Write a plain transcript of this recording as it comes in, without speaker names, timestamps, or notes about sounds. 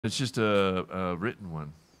It's just a written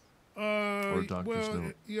one. Or doctor's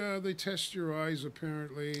note. Yeah, they test your eyes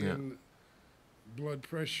apparently and blood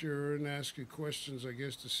pressure and ask you questions, I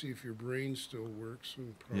guess, to see if your brain still works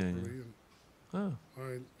and properly. And, oh. All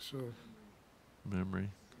right, so. Memory.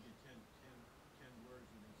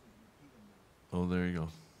 Oh, there you go.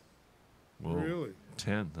 Whoa. Really?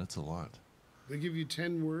 10. That's a lot. They give you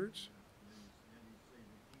 10 words?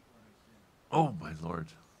 Oh, my Lord.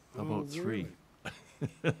 How about 3?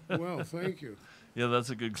 Really? Well, thank you. Yeah, that's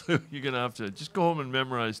a good clue. You're going to have to just go home and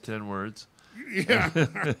memorize 10 words. Yeah.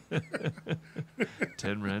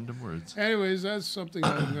 10 random words. Anyways, that's something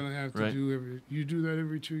I'm going to have to do You do that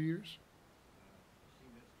every 2 years?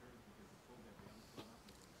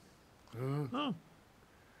 Oh.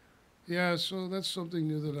 Yeah, so that's something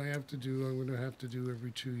new that I have to do. I'm going to have to do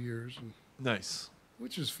every 2 years. And nice.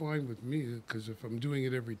 which is fine with me, because if I'm doing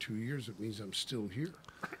it every 2 years, it means I'm still here.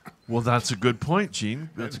 Well, that's a good point, Gene.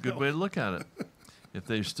 That's a good way to look at it. If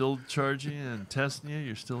they're still charging you and testing you,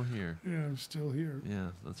 you're still here. Yeah, I'm still here. Yeah,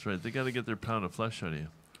 that's right. They got to get their pound of flesh out of you.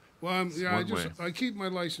 Well, I keep my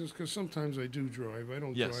license because sometimes I do drive. I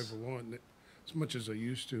don't drive a lot, as much as I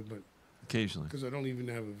used to, but occasionally, because I don't even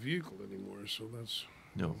have a vehicle anymore. So that's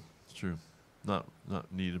it's true. Not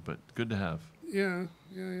needed, but good to have. Yeah.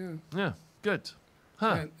 Yeah, good.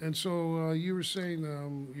 Huh? And so you were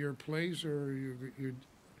saying your plays are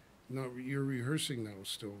you're rehearsing now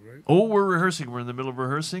still, right? Oh, we're rehearsing. We're in the middle of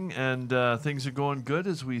rehearsing, and things are going good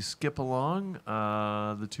as we skip along.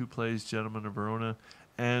 The 2 plays, Gentlemen of Verona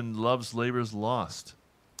and Love's Labour's Lost.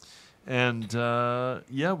 And,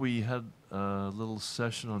 we had a little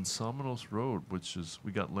session on Somenos Road, which is,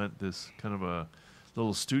 we got lent this kind of a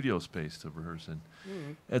little studio space to rehearse in.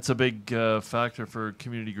 Mm-hmm. It's a big factor for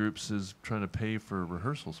community groups is trying to pay for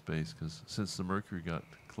rehearsal space, because since the Mercury got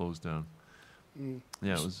closed down.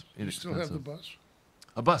 Yeah, it was inexpensive. You still have the bus?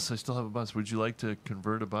 A bus. I still have a bus. Would you like to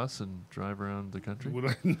convert a bus and drive around the country? Would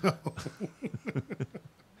I know?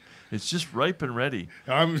 It's just ripe and ready.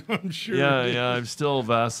 I'm sure. Yeah. I'm still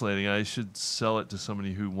vacillating. I should sell it to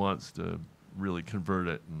somebody who wants to really convert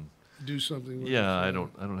it and do something with it. Yeah, I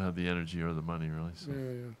don't have the energy or the money really. So,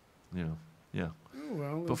 yeah. Oh,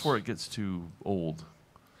 well, before it gets too old.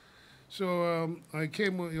 So I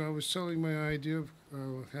was selling my idea of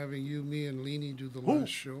having you, me, and Leanie do the last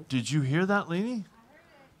show. Did you hear that, Leanie?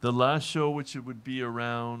 The last show, which it would be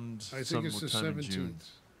around. I think it's the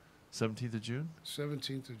 17th. 17th of June?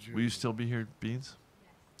 17th of June. Will you still be here, Beans?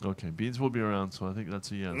 Okay, Beans will be around, so I think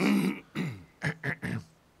that's a yes.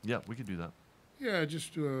 Yeah, we could do that. Yeah,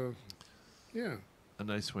 just do a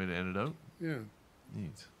nice way to end it out. Yeah.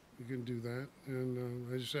 Neat. We can do that,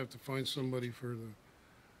 and I just have to find somebody for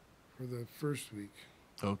the first week.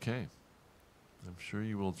 Okay. I'm sure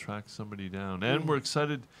you will track somebody down. And we're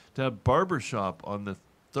excited to have Barbershop on the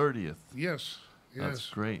 30th. Yes. That's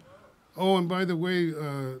great. Oh, and by the way,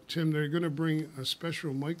 Tim, they're going to bring a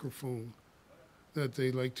special microphone that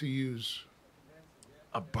they like to use.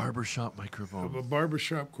 A barbershop microphone. A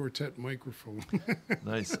barbershop quartet microphone.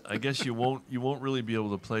 Nice. I guess you won't really be able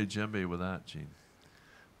to play djembe with that, Gene.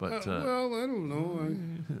 But well, I don't know.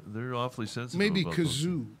 They're awfully sensitive. Maybe about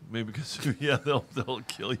kazoo. Maybe kazoo. Yeah, they'll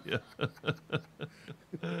kill you.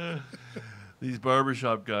 These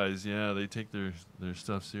barbershop guys, they take their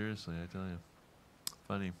stuff seriously. I tell you.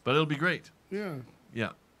 Funny, but it'll be great. Yeah. Yeah.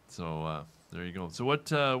 So there you go. So what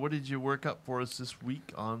did you work up for us this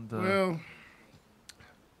week on the? Well,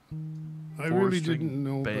 I really didn't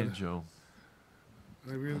know. Banjo.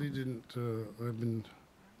 I really didn't. I've been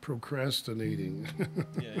procrastinating.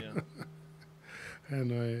 Yeah.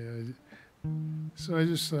 And so I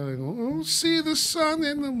just thought, see the sun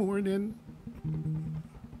in the morning,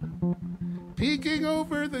 peeking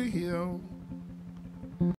over the hill.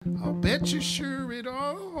 I'll bet you sure it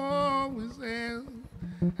always has,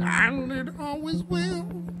 and it always will.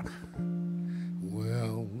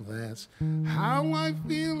 Well, that's how I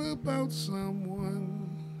feel about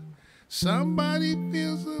someone. Somebody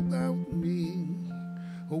feels about me.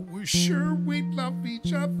 Oh, we're sure we love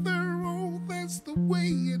each other. Oh, that's the way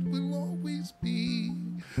it will always be.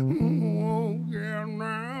 Oh, yeah,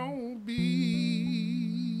 now be.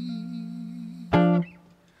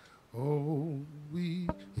 Oh, we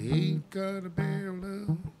ain't got a barrel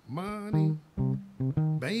of money.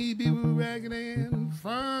 Baby, we're ragged and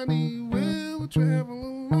funny. We'll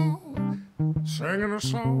travel along, singing a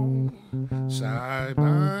song, side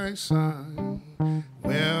by side.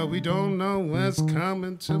 Well, we don't know what's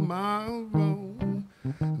coming tomorrow.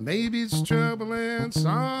 Maybe it's trouble and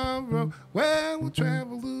sorrow. Well, we'll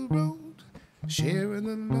travel the road sharing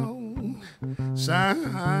the load,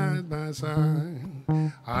 side by side.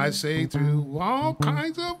 I say through all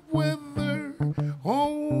kinds of weather,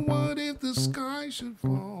 oh, what if the sky should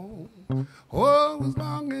fall? Oh, as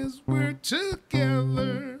long as we're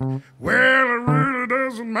together, well, it really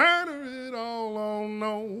doesn't matter at all. Oh,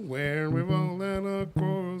 no, where we've all had our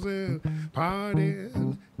quarrels and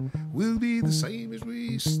parted, we'll be the same as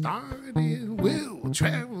we started. We'll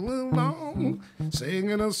travel along,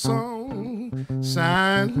 singing a song,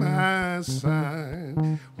 side by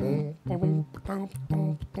side.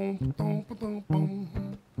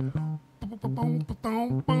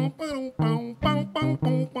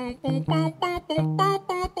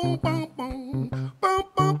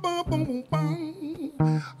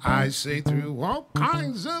 I say through all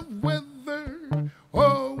kinds of weather,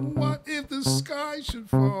 oh, what if the sky should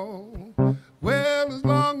fall? Well, as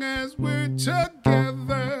long as we're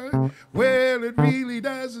together, well, it really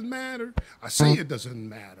doesn't matter. I say it doesn't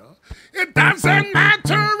matter. It doesn't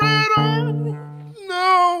matter at all.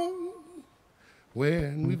 No.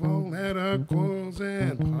 When we've all had our quarrels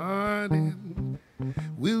and parted,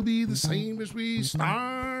 we'll be the same as we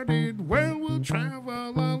started. Well, we'll travel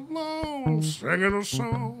along, singing a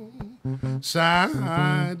song,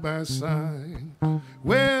 side by side.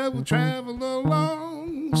 Well, we'll travel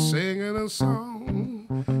along, singing a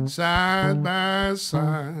song, side by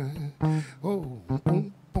side. Oh,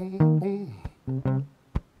 boom, boom, boom.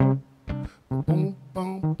 Boom,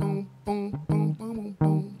 boom, boom, boom, boom, boom, boom,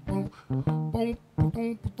 boom. Boom,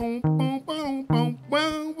 boom, boom, boom, boom, boom.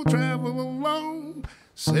 Well, we'll travel along,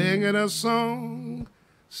 singing a song,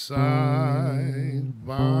 side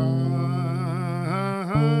by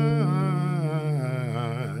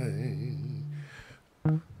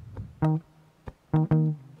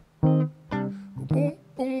boom,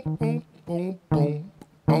 boom, boom, boom, boom,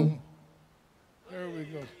 boom. There we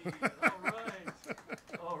go. All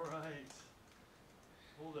right. All right.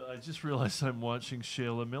 Hold it. I just realized I'm watching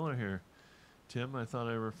Shayla Miller here. Tim, I thought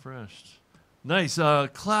I refreshed. Nice.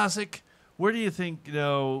 Classic. Where do you think,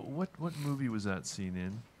 what movie was that scene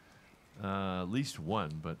in? At least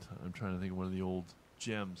one, but I'm trying to think of one of the old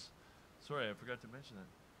gems. Sorry, I forgot to mention that.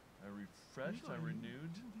 I refreshed, I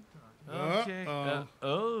renewed. Okay.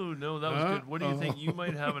 Oh, no, that was good. What do you think? You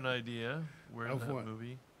might have an idea where Of that what?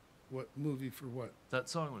 movie, What movie for what? that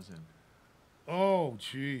song was in. Oh,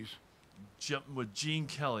 jeez. Jumping with Gene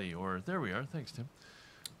Kelly, or there we are. Thanks, Tim.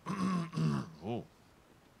 Oh,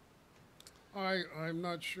 I'm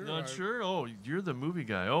not sure. not sure. Oh, you're the movie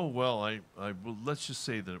guy. Oh well, well, let's just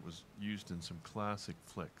say that it was used in some classic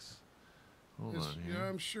flicks. Hold on here. Yeah,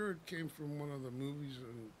 I'm sure it came from one of the movies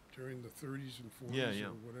during the 30s and 40s Yeah.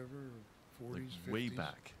 or whatever, 40s, Like 50s. way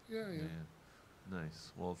back. Yeah.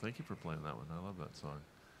 Nice. Well, thank you for playing that one. I love that song.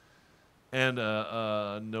 And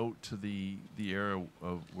a note to the era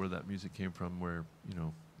of where that music came from, where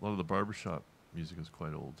a lot of the barbershop music is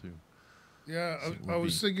quite old too. Yeah, So I we'll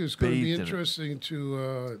was be thinking it's going to be bathed in it. interesting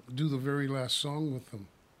to do the very last song with them.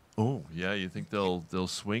 Oh yeah, you think they'll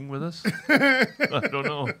swing with us? I don't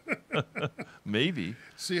know. Maybe.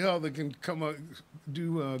 See how they can come out,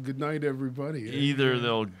 do Good Night Everybody. eh? Either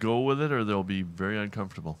they'll go with it or they'll be very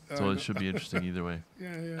uncomfortable. So know. it should be interesting either way.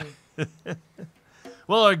 Yeah.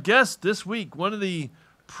 Well, our guest this week, one of the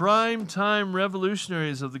prime-time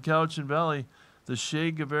revolutionaries of the Cowichan Valley, the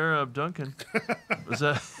Che Guevara of Duncan. Was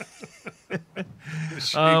that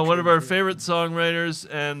one of our favorite songwriters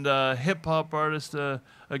and hip-hop artist, a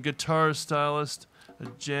guitar stylist, a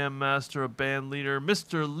jam master, a band leader,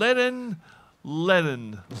 Mr. Lennon.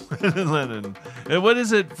 And what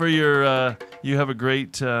is it for your, you have a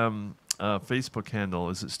great Facebook handle.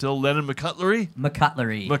 Is it still Lennon McCutlery?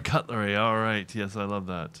 McCutlery. McCutlery, all right. Yes, I love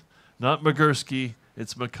that. Not McGursky,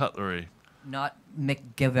 it's McCutlery. Not Mick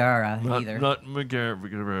Guevara either. Not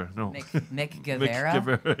McGuevara, no. Mick Guevara. Mick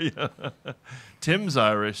Guevara, yeah. Tim's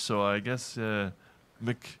Irish, so I guess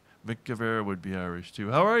Mick Guevara would be Irish too.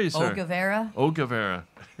 How are you, sir? O Guevara. O Guevara.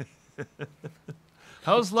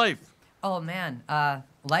 How's life? Oh man,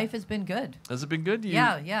 life has been good. Has it been good?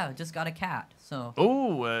 Yeah. Just got a cat. So.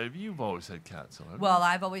 Oh, you've always had cats, so Well,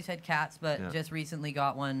 I've always had cats, but Yeah. just recently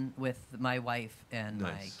got one with my wife and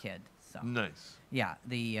my Nice. kid. So. Nice. Yeah,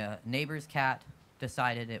 the neighbor's cat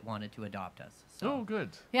decided it wanted to adopt us. So. Oh, good.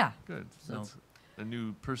 Yeah. Good. So. That's a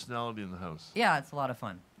new personality in the house. Yeah, it's a lot of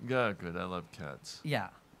fun. Yeah, good. I love cats. Yeah.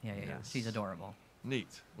 Yes. She's Yes. adorable.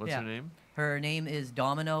 Neat. What's Yeah. her name? Her name is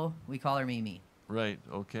Domino. We call her Mimi. Right.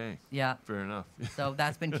 Okay. Yeah. Fair enough. So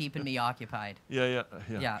that's been keeping me occupied. Yeah.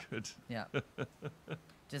 Yeah. Good. Yeah.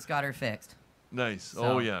 Just got her fixed. Nice. So-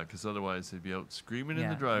 Oh, yeah, because otherwise they'd be out screaming in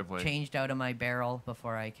the driveway. Changed out of my barrel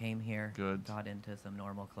before I came here. Good. Got into some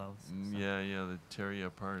normal clothes. so- Yeah, they tear you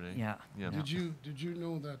apart, eh? Yeah. Yeah. Did you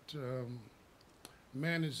know that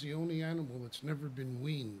man is the only animal that's never been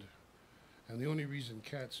weaned, and the only reason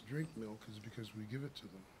cats drink milk is because we give it to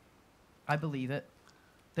them. I believe it.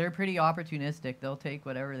 They're pretty opportunistic. They'll take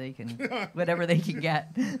whatever they can, whatever they can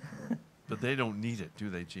get. But they don't need it, do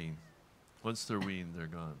they, Gene? Once they're weaned, they're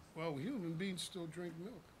gone. Well, human beings still drink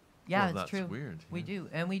milk. Yeah, Well, it's that's true. weird, We yeah. do,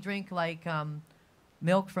 and we drink like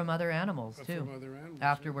milk from other animals too. From other animals.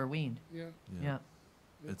 After we're weaned. Yeah. Yeah.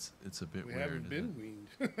 It's a bit We weird. haven't been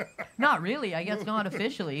weaned. Not really. I guess not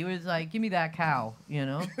officially. He was like, "Give me that cow," you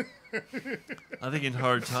know. I think in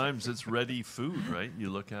hard times, it's ready food, right? You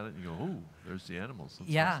look at it and you go, oh, there's the animals.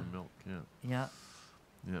 Let's Yeah. have some milk. Yeah. Yeah.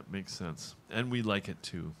 Yeah, it makes sense. And we like it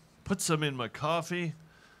too. Put some in my coffee.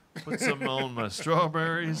 Put some on my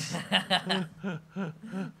strawberries.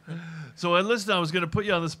 So I listened. I was going to put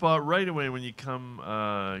you on the spot right away when you came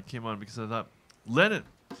on because I thought, Lennon,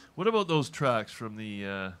 what about those tracks from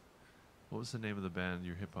the what was the name of the band?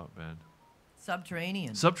 Your hip hop band?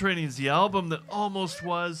 Subterranean. Subterranean's the album that almost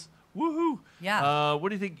was. Woohoo! Yeah. What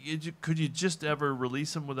do you think? Could you just ever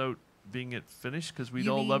release them without being it finished? Because we'd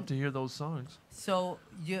You all love mean- to hear those songs. So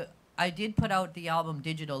I did put out the album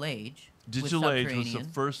Digital Age. with Digital Age was the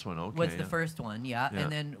Subterranean. first one. Okay. Was the yeah. first one, yeah. Yeah.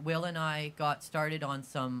 And then Will and I got started on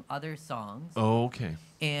some other songs. Oh, okay.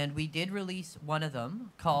 And we did release one of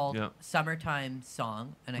them called Yeah. Summertime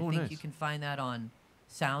Song. And I Oh, think nice. you can find that on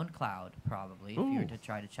SoundCloud, probably, if you were Ooh. to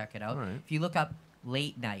try to check it out. All right. If you look up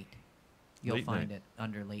Late Night, you'll Late find Night. it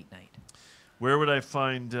under Late Night. Where would I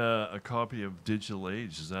find a copy of Digital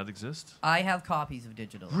Age? Does that exist? I have copies of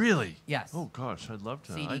Digital Age. Really? Yes. Oh gosh, I'd love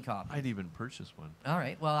to. CD copy. I'd even purchase one. All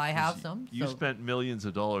right. Well, I have 'Cause some. You so spent millions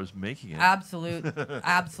of dollars making it. absolute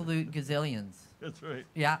gazillions. That's right.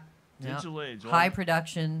 Yeah. yeah. Digital Age. High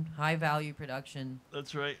production, high value production.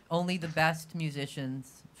 That's right. Only the best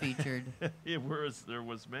musicians featured, There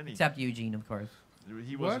was many. except Eugene, of course.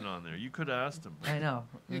 He What? wasn't on there. You could have asked him. I know.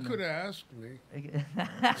 You could have asked me.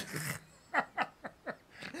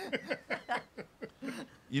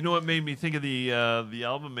 You know what made me think of the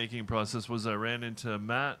album making process was I ran into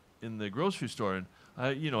Matt in the grocery store, and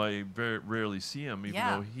I very rarely see him, even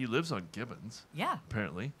Yeah. though he lives on Gibbons Yeah.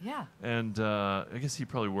 apparently, Yeah. and I guess he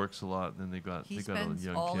probably works a lot. And then they got He a spends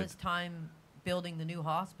young all kid. his time building the new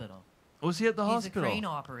hospital. Was he at the He's hospital? a crane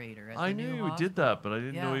operator at I the knew new he hospital. did that, but I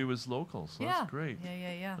didn't know Yeah. he was local. So Yeah. that's great.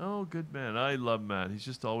 Yeah. Oh, good man. I love Matt. He's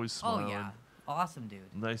just always Oh, smiling. yeah. Awesome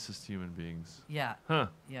dude. Nicest human beings. Yeah. Huh.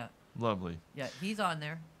 Yeah. Lovely. Yeah. He's on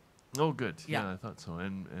there. Oh, good. Yeah. I thought so.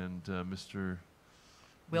 And Mr.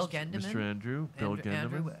 Will Mr. Gendeman. Mr. Andrew. Bill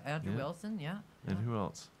Gendeman. Andrew Yeah. Wilson, yeah. And who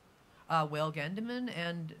else? Will Gendeman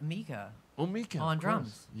and Mika. Oh, Mika. On of course.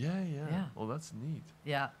 drums. Yeah. Yeah. Oh, that's neat.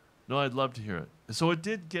 Yeah. No, I'd love to hear it. So it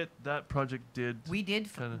did get that project. We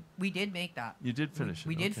did kinda- we did make that. You did finish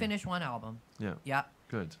We it. did okay. finish one album. Yeah. Yeah.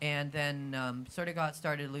 Good. And then sort of got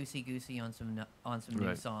started loosey goosey on some new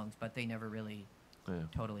Right. songs, but they never really Yeah.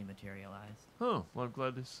 totally materialized. Oh, well, I'm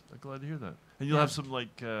glad to hear that. And you'll Yeah. have some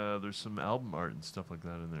there's some album art and stuff like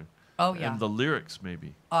that in there. Oh yeah. And the lyrics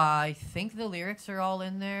maybe. I think the lyrics are all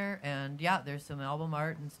in there, and yeah, there's some album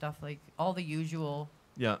art and stuff like all the usual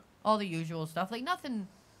Yeah. stuff. Like nothing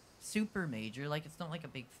super major. Like it's not like a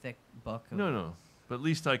big thick book. Of, No. But at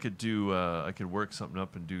least I could do. I could work something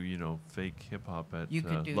up and do fake hip hop at You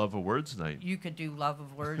could do- Love of Words night. You could do Love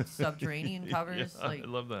of Words Subterranean covers. Yeah, like I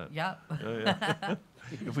love that. yeah. Yeah.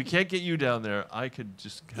 If we can't get you down there, I could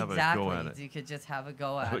just have exactly. a go at it. You could just have a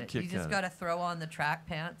go I at would it. You kick just at it. got to throw on the track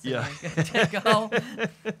pants Yeah. and you're good to go.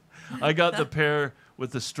 I got the pair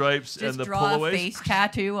with the stripes Just and the draw a pullaways. face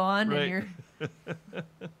tattoo on Right. and you're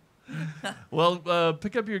Well,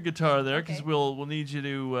 pick up your guitar there because Okay. we'll need you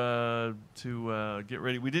to get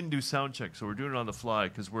ready. We didn't do sound check, so we're doing it on the fly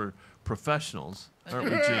because we're professionals,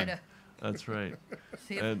 aren't we, Okay. Gene? That's right.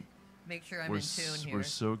 See if, And make sure I'm we're in tune here. we're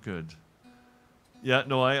so good. Yeah,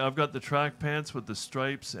 no, I've got the track pants with the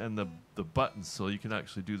stripes and the buttons, so you can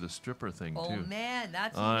actually do the stripper thing Oh too. man,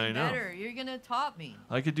 that's I even know. better. You're gonna top me.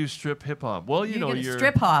 I could do strip hip hop. Well, You're know, gonna you're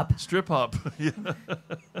strip hop. strip hop. Yeah.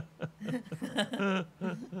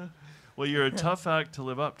 Well, you're a tough act to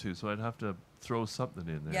live up to, so I'd have to throw something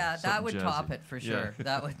in there. Yeah, that something would jazzy. top it for Yeah. sure.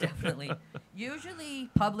 That would definitely. Usually,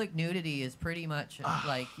 public nudity is pretty much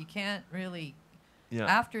like you can't really. Yeah.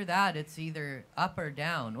 After that, it's either up or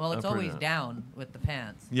down. Well, it's Up or always down. down with the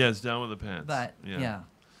pants. Yeah, it's down with the pants. But yeah.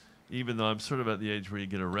 Even though I'm sort of at the age where you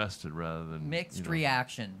get arrested rather than Mixed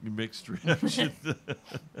reaction. Mixed reaction.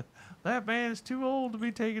 That man is too old to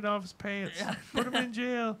be taking off his pants. Put him in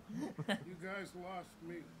jail. You guys lost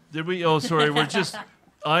me. Did we? Oh, sorry. We're just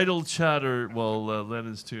idle chatter while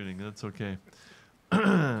Lennon's tuning. That's okay.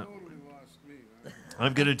 Totally lost me.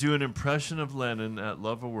 I'm going to do an impression of Lennon at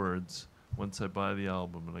Love of Words once I buy the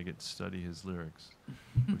album and I get to study his lyrics,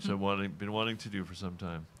 which I've been wanting to do for some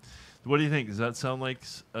time. What do you think? Does that sound like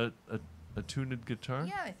a tuned guitar?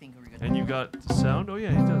 Yeah, I think we're good. And you got sound? Oh, yeah,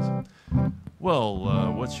 he does.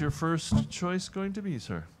 Well, what's your first choice going to be,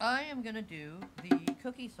 sir? I am going to do the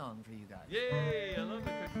cookie song for you guys. Yay! I love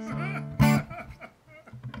the cookie song.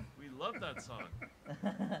 We love that song.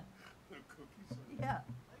 The cookies. Yeah.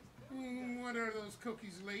 What are those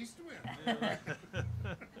cookies laced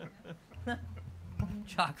with?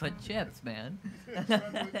 Chocolate chips, man.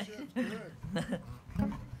 Chocolate chips, good.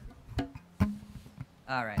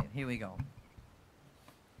 All right, here we go.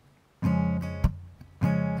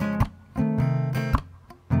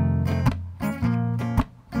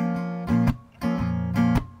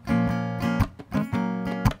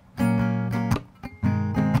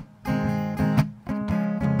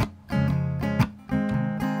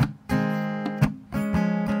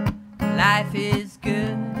 Life is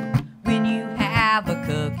good when you have a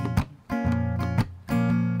cookie.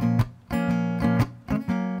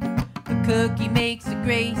 A cookie makes the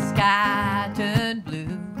gray sky turn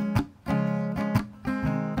blue.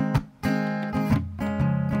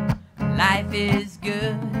 Life is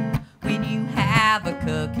good when you have a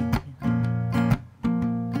cookie.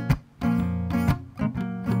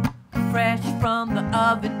 Fresh from the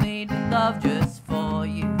oven, made with love just for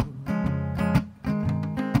you.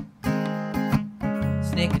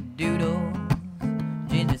 Snickerdoodles,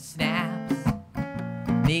 ginger snaps,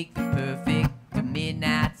 make the perfect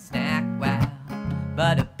midnight snack. Wow,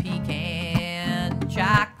 butter pecan,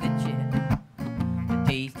 chocolate chip, a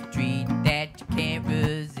tasty treat that you can't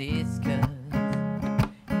resist. 'Cause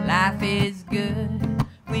life is good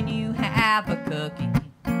when you have a cookie.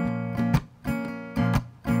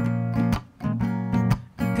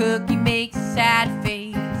 A cookie makes a sad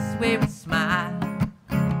face wear a smile.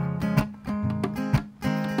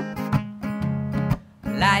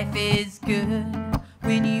 Life is good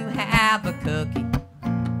when you have a cookie.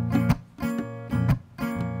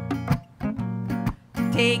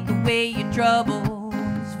 Take away your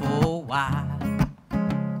troubles for a while.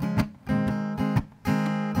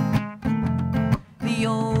 The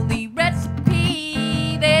only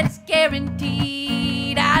recipe that's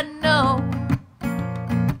guaranteed, I know,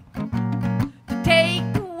 to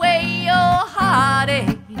take away your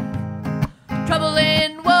heartache, trouble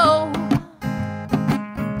and woe.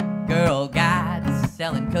 Girl Guides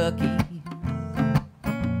selling cookies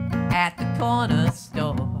at the corner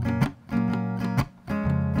store.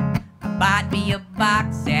 I bought me a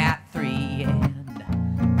box at 3 and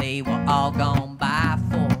they were all gone by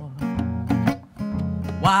 4.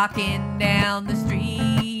 Walking down the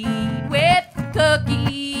street with the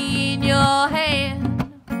cookie in your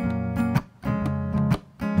hand.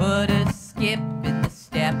 Put a skip in the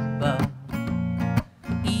step of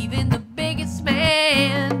even the biggest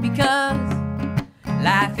man, because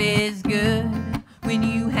life is good when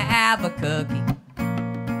you have a cookie.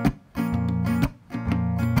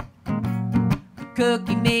 A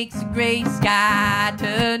cookie makes the gray sky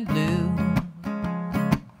turn blue.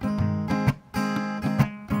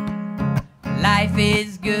 Life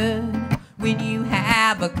is good when you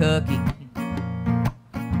have a cookie.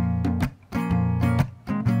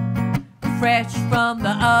 Fresh from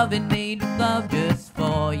the oven, made with love just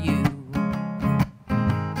for you.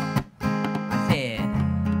 I said,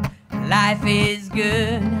 life is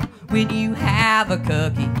good when you have a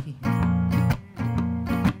cookie.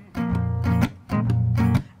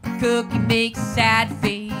 A cookie makes a sad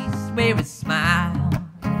face wear a smile.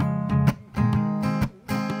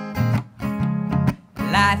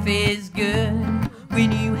 Life is good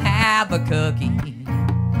when you have a cookie.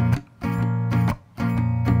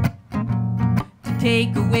 To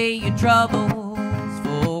take away your troubles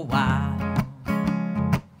for a while.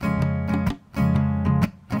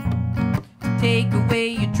 To take away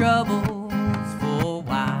your troubles for a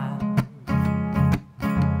while.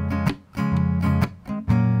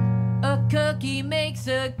 A cookie makes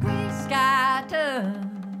a gray sky turn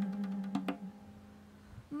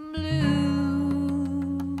blue.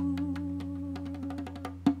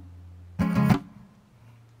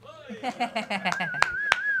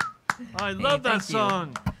 I love that thank you.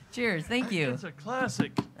 song. Cheers, thank you. It's a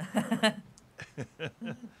classic. That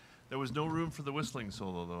was no room for the whistling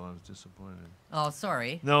solo, though. I was disappointed. Oh,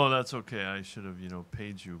 sorry. No, that's okay. I should have,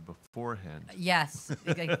 paid you beforehand. Yes.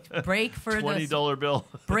 Break for the $20 bill.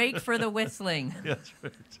 break for the whistling. That's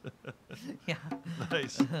right. Yeah.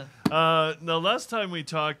 Nice. Now, last time we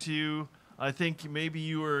talked to you, I think maybe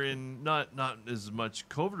you were in not as much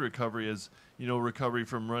COVID recovery as recovery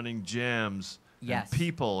from running jams. Yes. And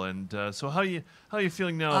people, and so how you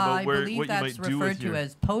feeling now about what you might do with I believe that's referred to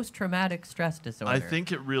as post-traumatic stress disorder. I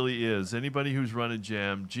think it really is. Anybody who's run a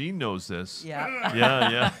jam, Gene knows this. Yeah.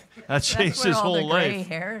 Yeah. That changed his whole gray life.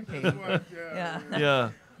 Hair came. What, Yeah.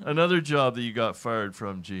 Another job that you got fired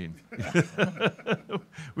from, Gene.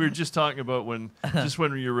 We were just talking about when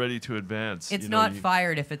you're ready to advance. It's not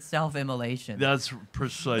fired if it's self-immolation. That's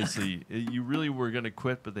precisely. You really were going to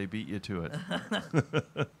quit, but they beat you to it.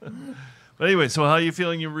 But anyway, so how are you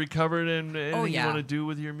feeling? You've recovered, and anything you want to do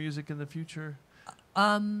with your music in the future?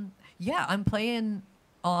 Yeah, I'm playing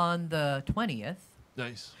on the 20th.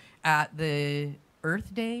 Nice. At the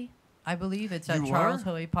Earth Day, I believe. It's at Charles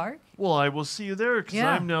Hoey Park. Well, I will see you there because Yeah.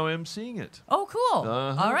 I'm now emceeing it. Oh, cool.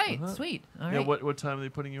 All right, uh-huh. sweet. All Yeah, right. what time are they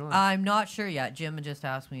putting you on? I'm not sure yet. Jim just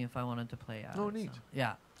asked me if I wanted to play at Oh, it, neat. so,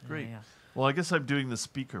 yeah. Great. Yeah. Well, I guess I'm doing the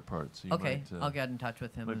speaker part, so you Okay, might, I'll get in touch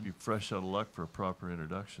with him. might be fresh out of luck for a proper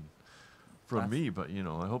introduction from me, but I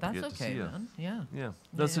hope you That's get to see you. man. Yeah. Yeah,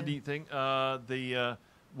 that's a Yeah. neat thing. The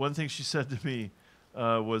one thing she said to me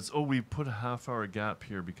was, "Oh, we put a half-hour gap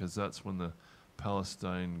here because that's when the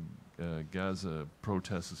Palestine Gaza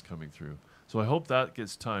protest is coming through." So I hope that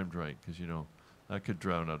gets timed right because that could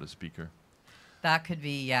drown out a speaker. That could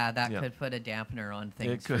be, could put a dampener on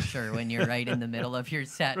things for could. sure when you're right in the middle of your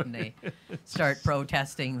set and they start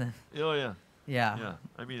protesting. Oh yeah. Yeah. Yeah.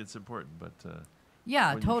 I mean, it's important, but Yeah,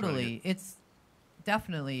 when you try to totally. It's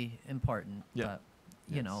definitely important. Yeah. But,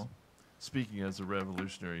 you know. Speaking as a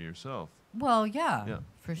revolutionary yourself. Well, yeah, Yeah.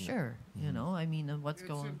 for sure. I mean, what's It's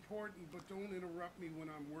going important, but don't interrupt me when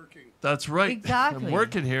I'm working. That's right. Exactly. I'm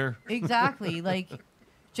working here. Exactly. Like,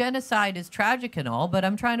 genocide is tragic and all, but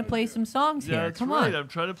I'm trying to play some songs Yeah, here. that's Come right. on. I'm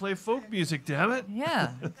trying to play folk music, damn it.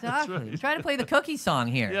 Yeah, exactly. right. Trying to play the cookie song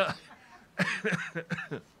here. Yeah.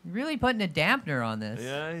 You're really putting a dampener on this.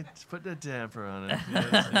 Yeah, it's putting a damper on it.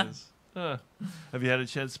 Yes, yes. Have you had a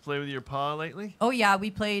chance to play with your pa lately? Oh, yeah,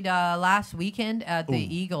 we played last weekend at the Ooh.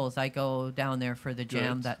 Eagles. I go down there for the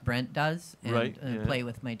jam Good. that Brent does and Right, yeah. play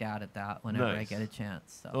with my dad at that whenever I Nice. get a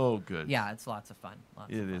chance. So. Oh, good. Yeah, it's lots of fun.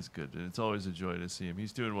 It is good. And it's always a joy to see him.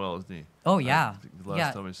 He's doing well, isn't he? Oh, yeah. The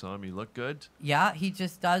last time I saw him, he looked good. Yeah, he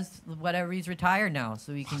just does whatever. He's retired now,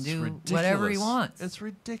 so he can It's do ridiculous. whatever he wants. It's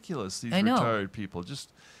ridiculous, these I know. retired people.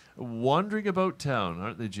 Just wandering about town,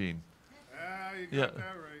 aren't they, Gene? You got Yeah. that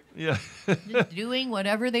right. Yeah. Just doing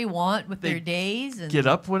whatever they want with They their days. And Get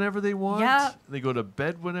up whenever they want. Yeah. They go to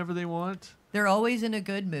bed whenever they want. They're always in a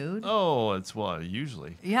good mood. Oh, it's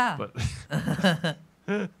usually. Yeah. But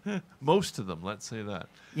most of them, let's say that.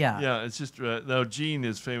 Yeah. Yeah, it's just now Gene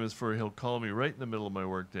is famous for he'll call me right in the middle of my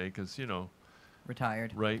workday because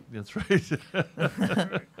Retired. right. That's right. It's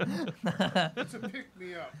a pick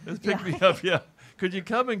me up. It's pick me up. Yeah. Could you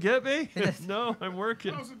come and get me? No, I'm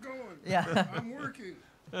working. How's it going? Yeah. I'm working.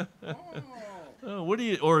 Oh, what do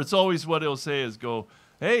you? Or it's always what he'll say is go,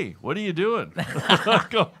 "Hey, what are you doing?" I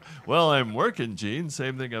go, "Well, I'm working, Gene.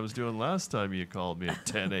 Same thing I was doing last time you called me at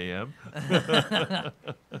 10 a.m."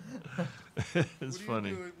 It's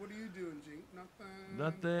funny. What are you doing, Gene?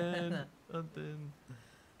 Nothing.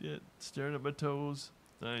 Yeah, staring at my toes.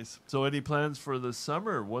 Nice. So, any plans for the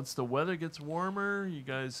summer? Once the weather gets warmer, you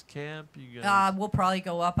guys camp? You guys? We'll probably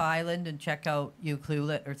go up island and check out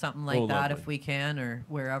Ucluelet or something like that lovely. if we can, or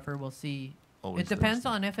wherever. We'll see. Always It depends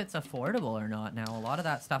thirsty. on if it's affordable or not. Now, a lot of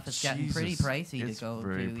that stuff is getting pretty Jesus, pricey it's to go to,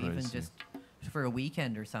 very even pricey. just for a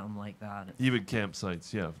weekend or something like that. Even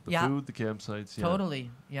campsites, yeah. The Yeah. food, the campsites, yeah.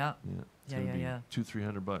 Totally. Yeah. Yeah. It's Yeah, gonna yeah, be yeah.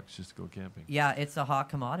 $200-300 just to go camping. Yeah, it's a hot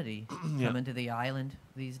commodity Yeah. coming to the island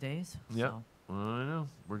these days. Yeah. So. I know.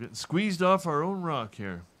 We're getting squeezed off our own rock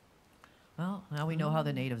here. Well, now we know how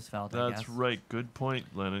the natives felt, I That's guess. right. Good point,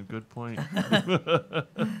 Lennon. Good point.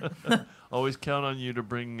 Always count on you to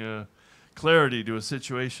bring clarity to a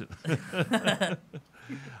situation.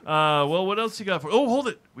 Well, what else you got for? Oh, hold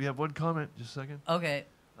it. We have one comment. Just a second. Okay.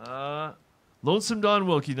 Lonesome Don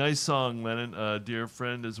Wilkie. Nice song, Lennon. Dear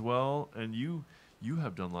friend as well. And you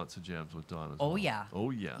have done lots of jams with Don as well. Oh, yeah.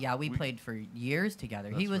 Oh, yeah. Yeah, we played for years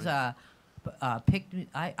together. He That's was picked.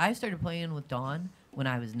 I started playing with Don when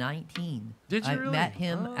I was 19. Did you I really? met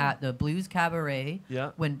him Oh. at the Blues Cabaret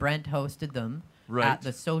Yeah. when Brent hosted them Right. at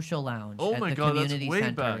the Social Lounge Oh, at my the God. That's community way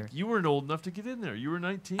center. back. You weren't old enough to get in there. You were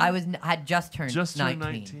 19? I had just turned Just turned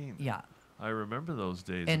 19. 19. Yeah. I remember those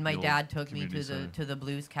days. And at my the old dad took me community to center. the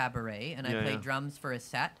blues cabaret, and I Yeah, played yeah. drums for a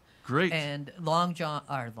set. Great. And what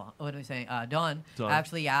am I saying? Don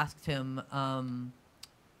actually asked him,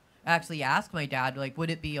 actually asked my dad, like, would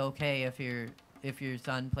it be okay if your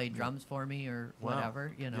son played drums for me or Wow.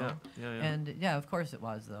 whatever, you know? Yeah, yeah, yeah. And yeah, of course it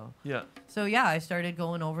was though. Yeah. So yeah, I started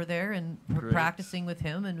going over there and Great. practicing with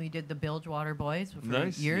him, and we did the Bilgewater Boys for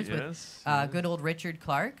Nice. years Yes. with yes. good old Richard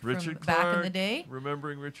Clark Richard from Clark, back in the day.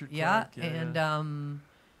 Remembering Richard Yeah, Clark. Yeah,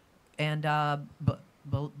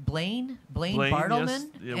 Blaine Blaine, Bartleman yes.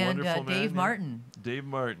 Yeah, and wonderful man, Dave yeah. Martin. Dave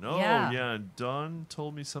Martin. Oh, Yeah. yeah. And Don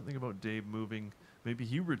told me something about Dave moving. Maybe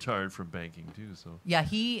he retired from banking too. So Yeah,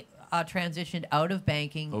 he transitioned out of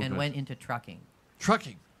banking Oh, and good. went into trucking.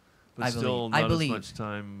 trucking, but I still believe- I not believe. as much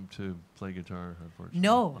time to play guitar, unfortunately.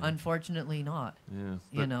 No, yeah. unfortunately not. Yeah,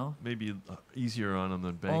 you but know. maybe easier on him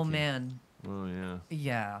than banking. Oh man, Oh yeah.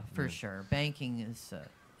 yeah, for Yeah. sure. Banking is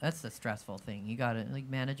that's the stressful thing. You got to like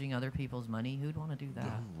managing other people's money. Who'd want to do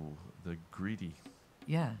that? Oh, the greedy.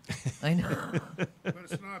 Yeah, I know. But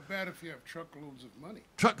it's not bad if you have truckloads of money.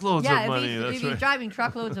 Truckloads yeah, of money. if That's he's right. driving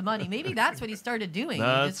truckloads of money, maybe that's what he started doing. He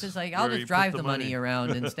That's just was like, I'll where he just put drive the the money money. around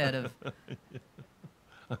instead of.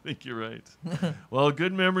 I think you're right. Well,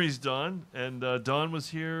 good memories, Don. And Don was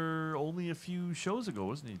here only a few shows ago,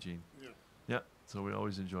 wasn't he, Gene? Yeah. Yeah. So we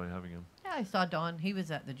always enjoy having him. Yeah, I saw Don. He was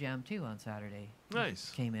at the jam too on Saturday. He Nice.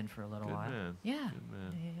 came in for a little Good while. man. Yeah. Good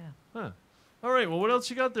man. Yeah. Huh. All right. Well, what else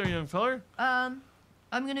you got there, young feller?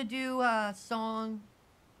 I'm gonna do a song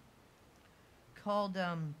called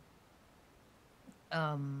I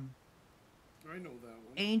know that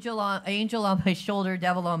one. Angel on My Shoulder,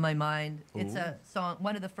 Devil on My Mind. It's Ooh. a song,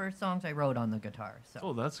 one of the first songs I wrote on the guitar. So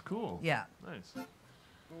Oh, that's cool. yeah, Nice. How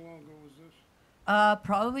long ago was this?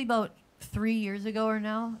 probably about 3 years ago or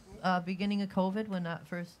now, beginning of COVID when it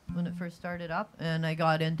first started up, and I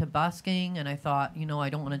got into busking, and I thought, I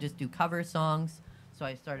don't want to just do cover songs, so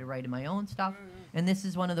I started writing my own stuff, and this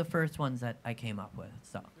is one of the first ones that I came up with.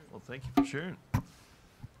 So. Well, thank you for sharing.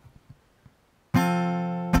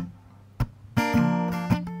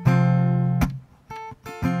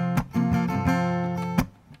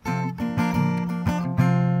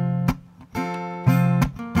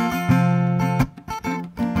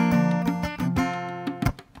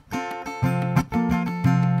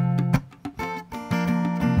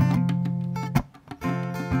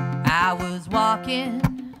 I was walking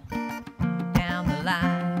down the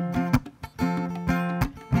line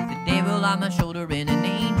with the devil on my shoulder and an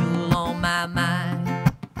angel on my mind,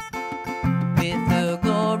 with a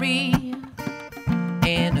glory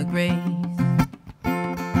and a grace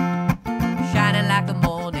shining like the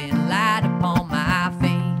morning light upon my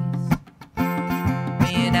face.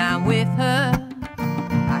 When I'm with her,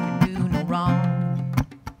 I can do no wrong,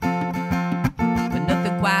 but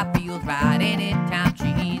nothing quite feels right anytime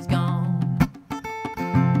she's gone.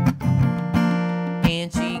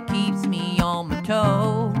 And she keeps me on my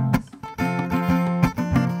toes.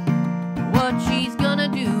 What she's gonna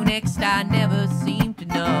do next, I never seem to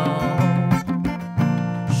know.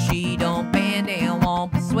 She don't bend and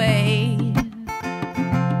won't persuade.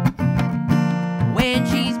 When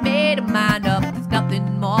she's made her mind up, there's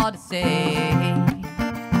nothing more to say.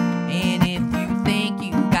 And if you think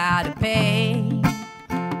you gotta pay,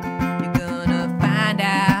 you're gonna find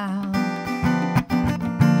out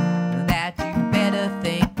that you better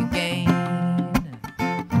think again.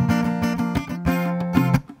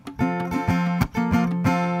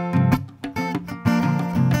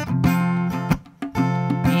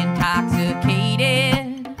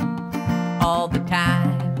 Intoxicated all the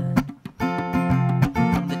time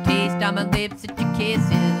from the taste on my lips that your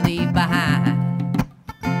kisses leave behind.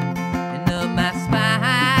 And up my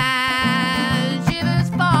spine, shivers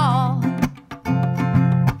fall.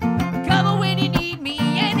 Cover when you need me,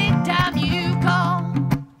 anytime you call.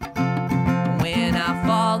 When I'm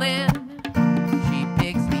falling, she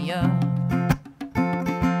picks me up,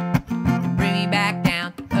 bring me back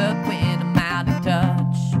down to earth when I'm out of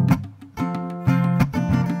touch.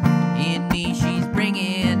 In me, she's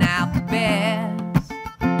bringing out the best.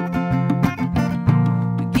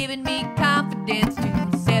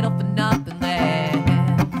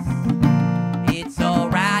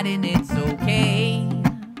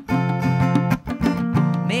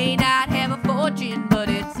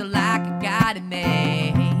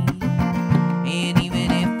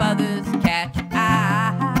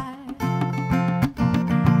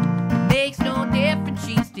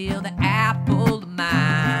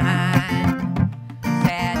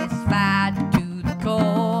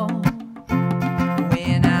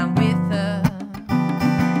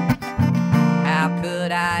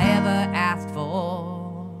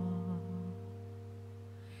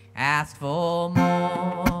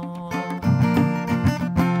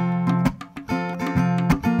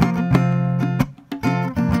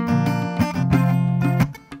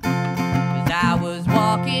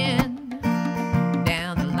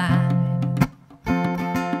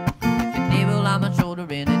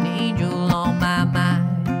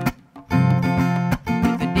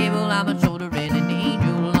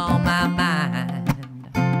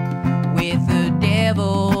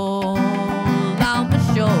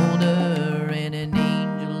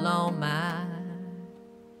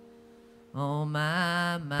 on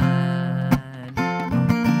my mind.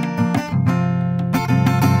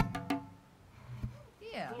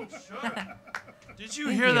 Yeah. Did you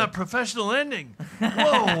hear that professional ending?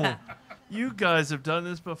 Whoa! You guys have done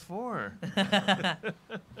this before.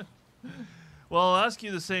 Well, I'll ask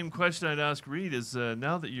you the same question I'd ask Reed. Is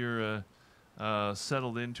now that you're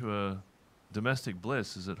settled into a domestic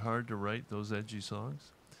bliss, is it hard to write those edgy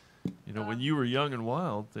songs? You know, when you were young and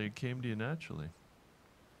wild, they came to you naturally.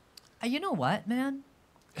 You know what, man?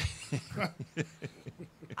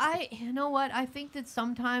 You know what? I think that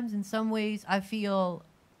sometimes, in some ways, I feel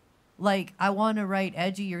like I want to write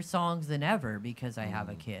edgier songs than ever because I have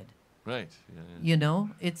a kid. Right. Yeah, yeah. You know,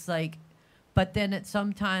 it's like, but then at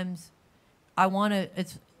sometimes I want to,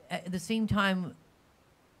 it's at the same time,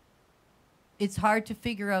 it's hard to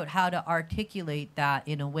figure out how to articulate that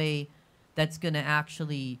in a way that's going to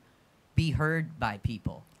actually be heard by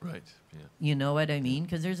people. Right. Yeah. You know what I mean?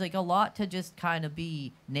 Because there's like a lot to just kind of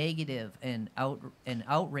be negative and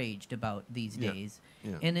outraged about these days.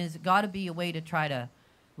 Yeah. And there's got to be a way to try to,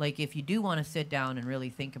 like, if you do want to sit down and really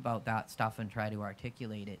think about that stuff and try to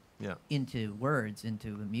articulate it into words,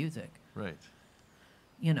 into music. Right.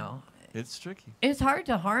 You know. It's tricky. It's hard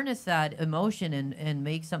to harness that emotion and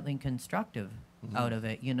make something constructive out of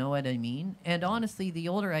it. You know what I mean? And honestly, the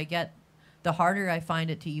older I get, the harder I find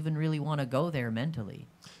it to even really want to go there mentally.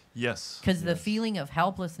 Yes. Because the feeling of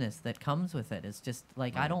helplessness that comes with it is just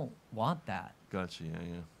like, I don't want that. Gotcha. Yeah,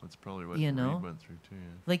 yeah. That's probably what You know? Reed went through too. Yeah.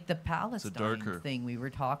 Like the Palestine thing we were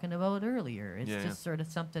talking about earlier. It's just sort of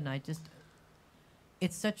something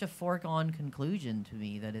it's such a foregone conclusion to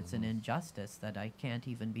me that it's an injustice that I can't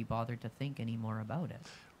even be bothered to think anymore about it.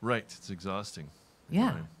 Right. It's exhausting.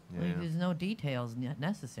 Yeah. Yeah, Like, there's no details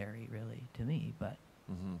necessary, really, to me. But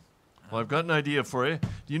well, I've got an idea for you.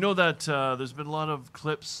 Do you know that there's been a lot of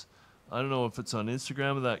clips, I don't know if it's on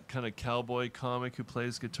Instagram, of that kind of cowboy comic who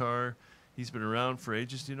plays guitar. He's been around for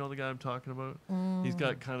ages. Do you know the guy I'm talking about? He's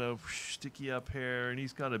got kind of sticky up hair, and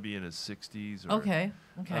he's got to be in his 60s. Or, okay.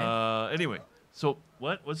 Anyway, so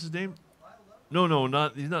what's his name?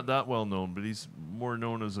 No, he's not that well known, but he's more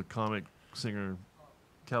known as a comic singer,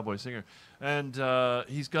 cowboy singer. And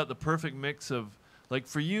he's got the perfect mix of, like,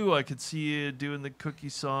 for you, I could see you doing the cookie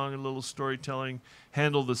song, a little storytelling,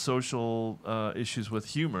 handle the social issues with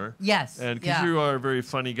humor. Yes. And because you are a very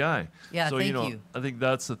funny guy. Yeah, so, thank you know, you. I think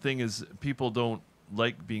that's the thing is people don't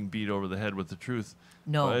like being beat over the head with the truth.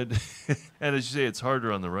 No. And as you say, it's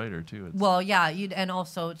harder on the writer, too. Well, yeah, and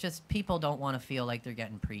also just people don't want to feel like they're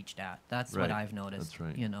getting preached at. That's what Right. I've noticed. That's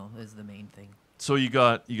right. You know, is the main thing. So you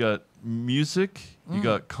got music, you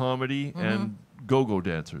got comedy, and go-go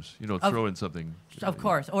dancers. You know, throw in something. Of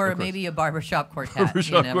course. Or maybe a barbershop quartet.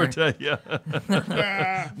 Barbershop quartet,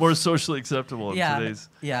 yeah. More socially acceptable in today's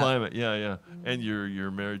climate. Yeah, yeah. And your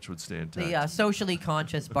marriage would stay intact. The socially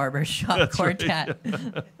conscious barbershop quartet.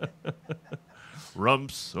 Right, Rum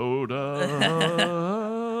soda.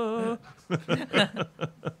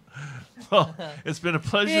 Well, it's been a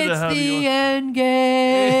pleasure to have you. It's the end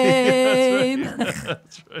game.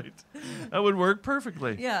 That's right. That would work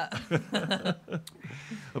perfectly. Yeah.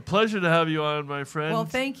 A pleasure to have you on, my friend. Well,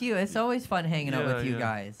 thank you. It's always fun hanging out with you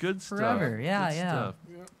guys. Good stuff. Forever. Yeah, Good stuff.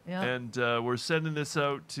 Yeah. And we're sending this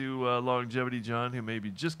out to Longevity John, who may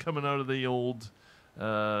be just coming out of the old,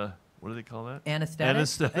 what do they call that?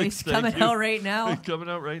 Anesthetic. He's coming out right now. He's coming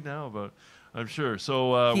out right now, but I'm sure.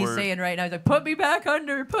 So he's saying right now, he's like, "Put me back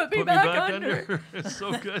under. Put me back under." It's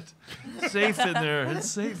so good. Safe in there. It's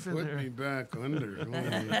safe in there. Put me back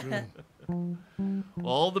under.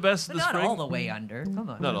 All the best in the spring. Not all the way under. Come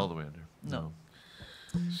on. Not all the way under. No.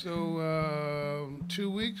 So 2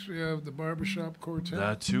 weeks we have the barbershop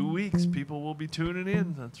quartet. 2 weeks, people will be tuning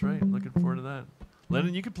in. That's right. Looking forward to that.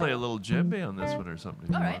 Lennon, you could play a little djembe on this one or something,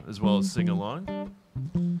 if you want, as well as sing along.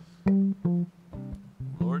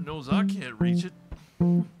 Lord knows I can't reach it.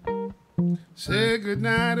 Say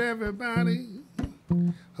goodnight, everybody.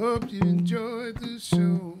 Hope you enjoyed the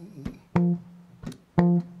show.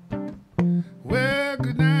 Well,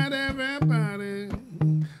 good night, everybody.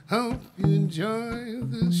 Hope you enjoy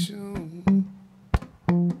the show.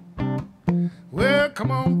 Well,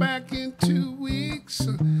 come on back in 2 weeks.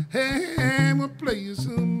 Hey, we'll play you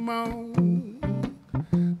some more.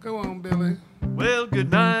 Go on, Billy. Well,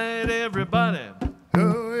 good night, everybody.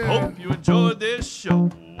 Oh, yeah. Hope you enjoyed this show.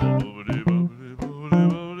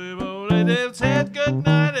 Dave said good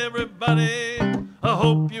night, everybody. I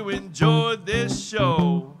hope you enjoyed this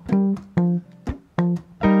show.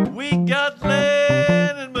 We got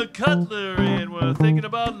Lennon McCutler, and we're thinking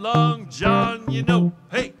about Long John, you know.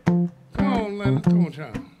 Hey. Come on, Lennon. Come on,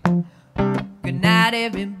 John. Good night,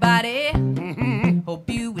 everybody. Hope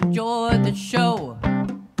you enjoyed the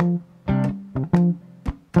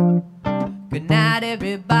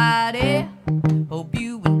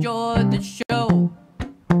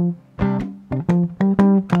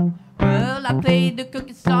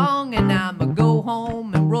song, and I'ma go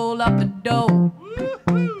home and roll up the dough.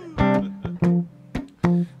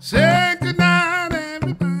 Say good night,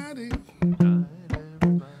 everybody.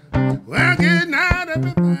 Well, good night,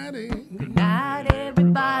 everybody. Good night,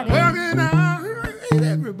 everybody. Well, good night,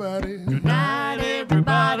 everybody. Good night,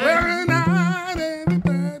 everybody. Well, good night,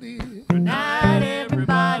 everybody. Good night,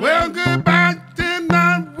 everybody. Well, goodbye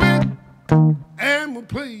tonight with, and we'll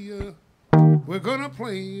play you. We're gonna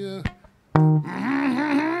play you. Good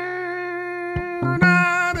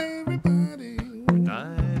night, everybody. Good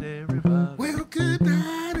night, everybody. Well, good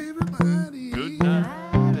night, everybody. Good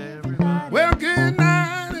night, everybody. Well, good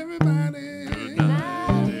night, everybody. Good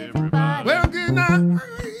night, everybody. Well, good night,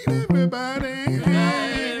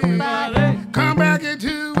 everybody. Come back in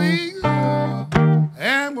 2 weeks,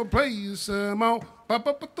 and we'll play you some more.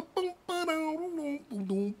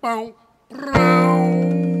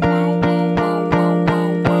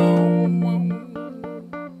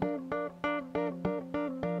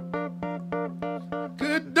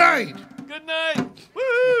 Good night. Good night.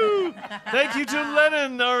 Woo! Thank you to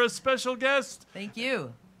Lennon, our special guest. Thank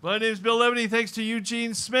you. My name's Bill Levity. Thanks to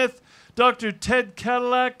Eugene Smith, Dr. Ted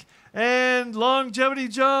Cadillac, and Longevity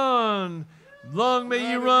John. Long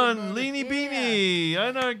may you run, Leanie Beanie.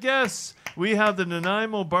 And our guests, we have the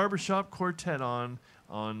Nanaimo Barbershop Quartet on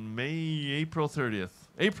April 30th.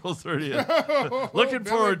 April 30th. Looking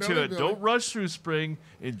forward to it. Don't rush through spring.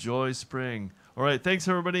 Enjoy spring. All right, thanks,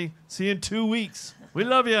 everybody. See you in 2 weeks. We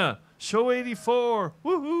love you. Show 84.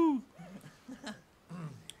 Woohoo!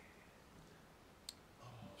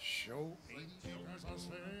 Show 84.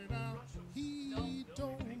 He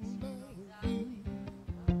don't love you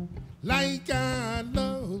like I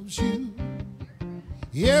love you.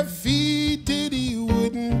 If he did, he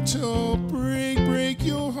wouldn't break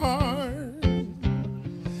your heart.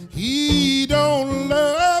 He don't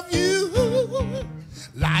love you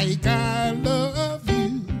like I love